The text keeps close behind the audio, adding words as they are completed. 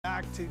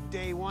back to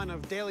day one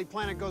of Daily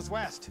Planet Goes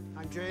West.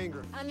 I'm Jay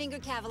Ingram. I'm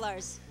Ingrid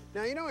Cavallars.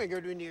 Now, you know,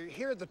 Ingrid, when you're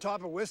here at the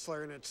top of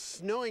Whistler and it's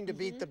snowing to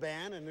beat the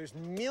band and there's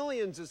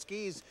millions of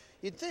skis,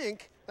 you'd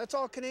think that's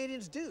all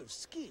Canadians do,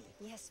 ski.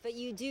 Yes, but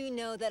you do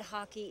know that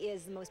hockey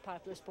is the most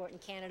popular sport in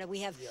Canada. We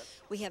have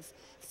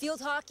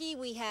field hockey,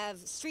 we have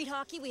street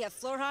hockey, we have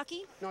floor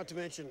hockey. Not to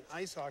mention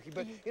ice hockey,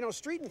 but you know,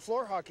 street and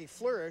floor hockey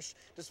flourish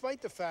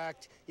despite the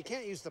fact you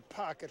can't use the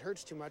puck, it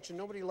hurts too much, and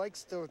nobody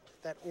likes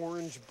that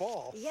orange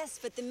ball. Yes,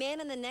 but the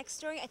man in the next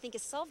story, I think,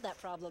 has solved that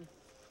problem.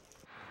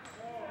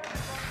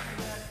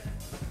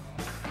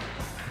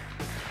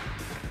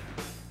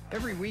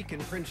 Every week in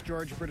Prince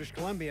George, British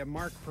Columbia,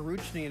 Mark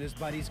Peruchny and his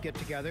buddies get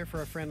together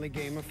for a friendly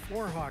game of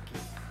floor hockey.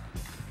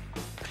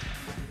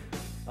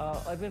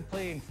 I've been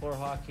playing floor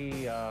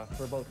hockey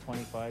for about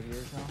 25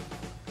 years now.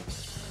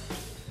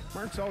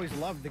 Mark's always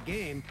loved the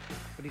game,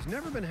 but he's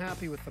never been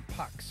happy with the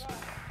pucks.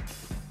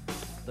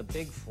 The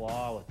big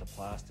flaw with the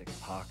plastic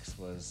pucks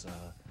was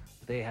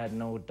they had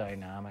no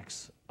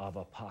dynamics of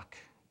a puck.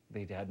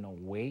 They had no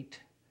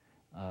weight.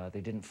 They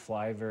didn't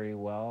fly very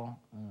well.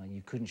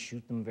 You couldn't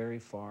shoot them very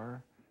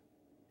far.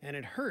 And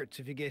it hurts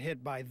if you get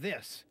hit by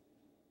this.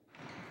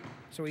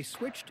 So he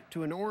switched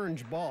to an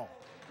orange ball.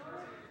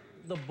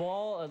 The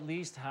ball at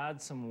least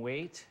had some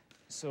weight,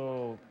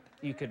 so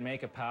you could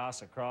make a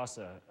pass across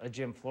a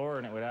gym floor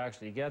and it would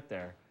actually get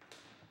there.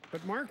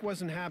 But Mark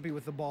wasn't happy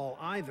with the ball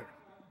either.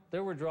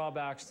 There were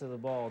drawbacks to the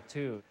ball,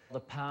 too.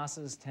 The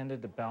passes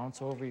tended to bounce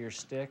over your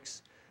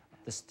sticks.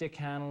 The stick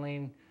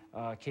handling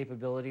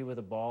capability with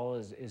a ball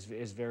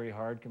is very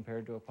hard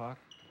compared to a puck.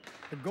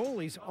 The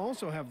goalies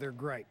also have their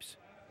gripes.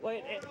 Well,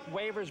 it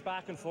wavers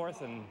back and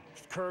forth and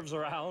curves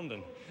around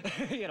and,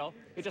 you know,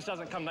 it just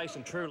doesn't come nice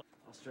and true.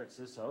 I'll stretch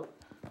this out.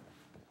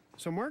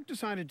 So Mark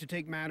decided to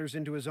take matters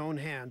into his own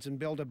hands and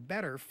build a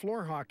better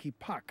floor hockey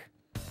puck.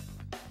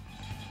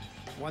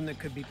 One that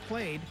could be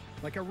played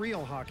like a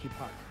real hockey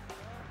puck.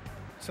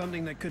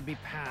 Something that could be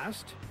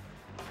passed,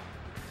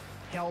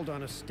 held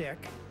on a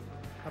stick,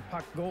 a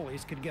puck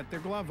goalies could get their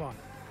glove on.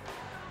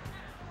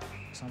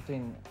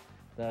 Something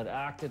that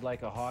acted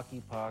like a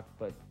hockey puck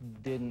but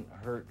didn't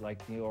hurt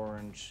like the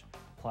orange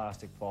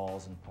plastic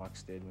balls and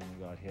pucks did when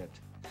you got hit.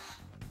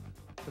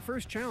 The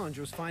first challenge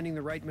was finding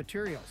the right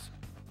materials.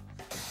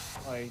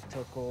 I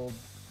took old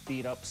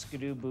beat-up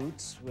Skidoo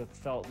boots with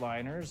felt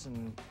liners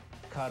and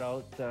cut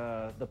out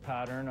the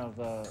pattern of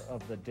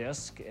the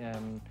disc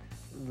and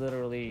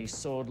literally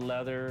sewed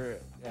leather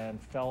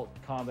and felt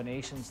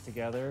combinations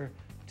together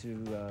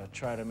to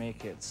try to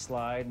make it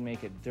slide,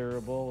 make it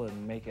durable,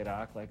 and make it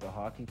act like a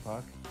hockey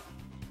puck.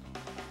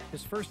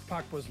 His first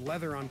puck was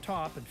leather on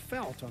top and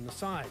felt on the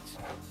sides.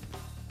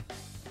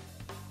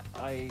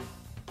 I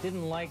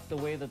didn't like the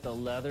way that the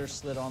leather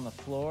slid on the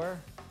floor.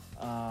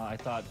 I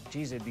thought,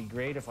 geez, it'd be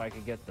great if I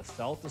could get the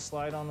felt to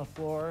slide on the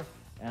floor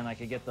and I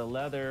could get the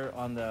leather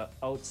on the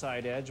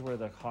outside edge where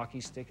the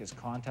hockey stick is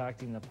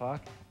contacting the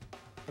puck.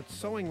 But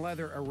sewing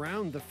leather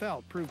around the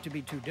felt proved to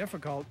be too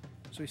difficult,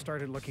 so he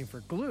started looking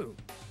for glue.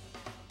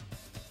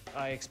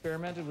 I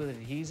experimented with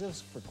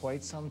adhesives for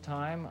quite some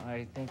time.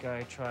 I think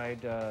I tried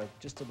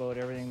just about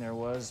everything there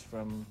was,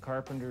 from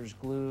carpenter's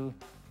glue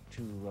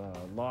to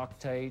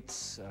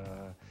Loctites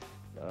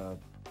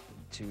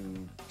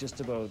to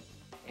just about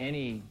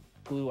any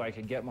glue I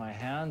could get my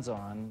hands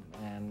on,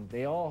 and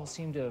they all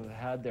seem to have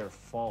had their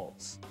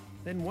faults.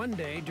 Then one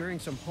day, during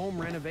some home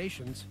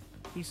renovations,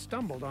 he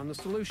stumbled on the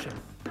solution.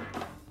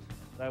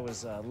 I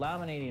was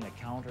laminating a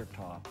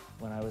countertop.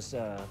 When I was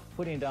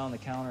putting down the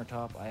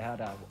countertop, I had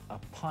a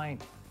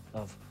pint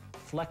of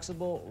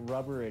flexible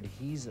rubber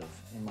adhesive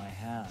in my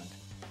hand.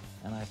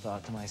 And I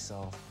thought to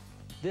myself,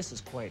 this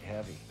is quite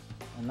heavy.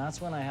 And that's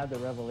when I had the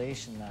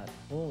revelation that,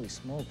 holy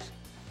smokes,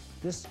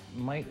 this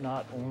might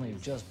not only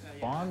just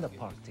bond the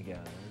puck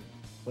together,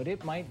 but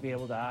it might be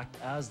able to act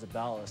as the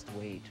ballast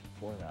weight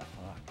for that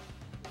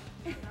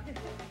puck.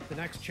 The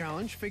next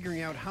challenge,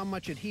 figuring out how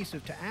much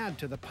adhesive to add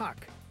to the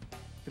puck.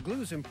 The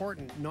glue is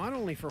important not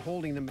only for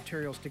holding the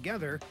materials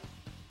together,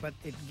 but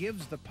it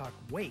gives the puck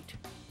weight.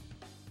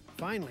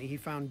 Finally, he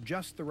found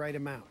just the right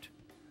amount.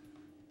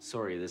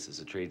 Sorry, this is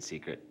a trade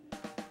secret.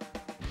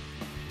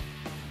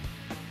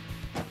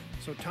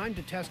 So time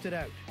to test it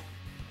out.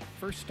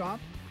 First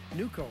stop,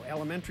 Nuco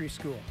Elementary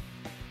School.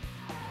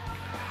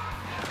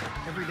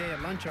 Every day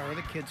at lunch hour,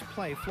 the kids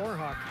play floor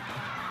hockey.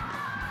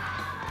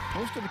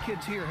 Most of the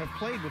kids here have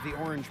played with the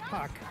orange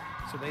puck,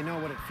 so they know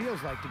what it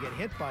feels like to get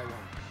hit by one.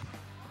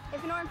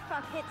 If an orange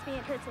puck hits me,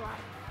 it hurts a lot.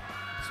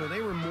 So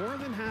they were more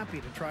than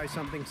happy to try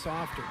something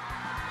softer.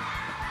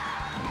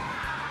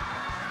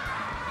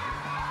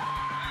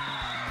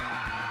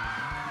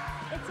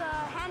 Its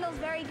handle's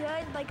very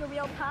good, like a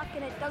real puck,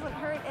 and it doesn't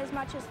hurt as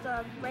much as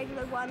the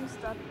regular ones,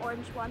 the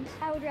orange ones.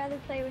 I would rather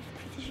play with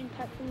precision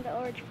puck than the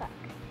orange puck.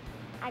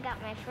 I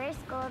got my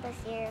first goal this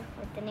year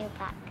with the new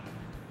puck.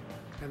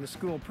 And the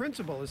school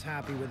principal is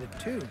happy with it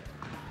too.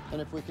 And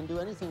if we can do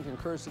anything to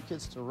encourage the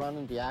kids to run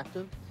and be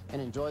active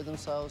and enjoy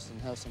themselves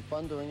and have some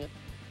fun doing it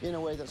in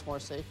a way that's more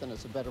safe, then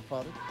it's a better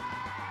product.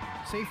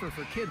 Safer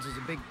for kids is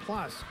a big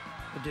plus,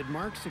 But did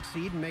Mark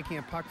succeed in making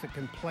a puck that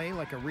can play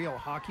like a real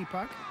hockey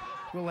puck?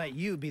 We'll let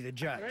you be the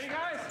judge. Ready,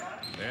 guys?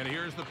 And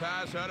here's the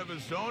pass out of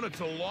his zone.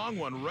 It's a long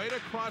one right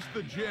across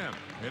the gym,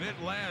 and it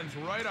lands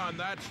right on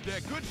that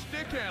stick. Good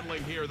stick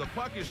handling here. The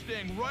puck is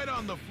staying right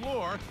on the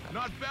floor,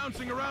 not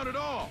bouncing around at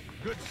all.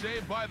 Good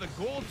save by the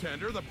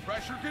goaltender. The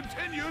pressure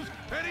continues,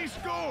 and he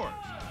scores.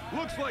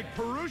 Looks like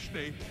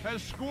Perushny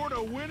has scored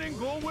a winning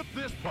goal with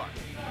this puck.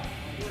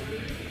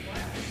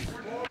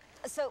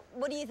 So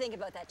what do you think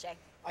about that, Jay?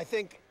 I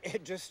think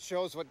it just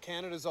shows what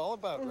Canada's all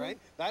about, right?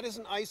 That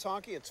isn't ice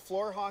hockey, it's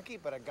floor hockey,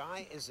 but a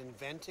guy is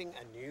inventing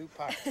a new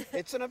puck.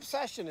 It's an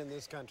obsession in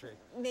this country.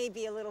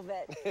 Maybe a little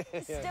bit.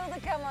 Still to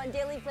come on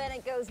Daily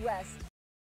Planet Goes West.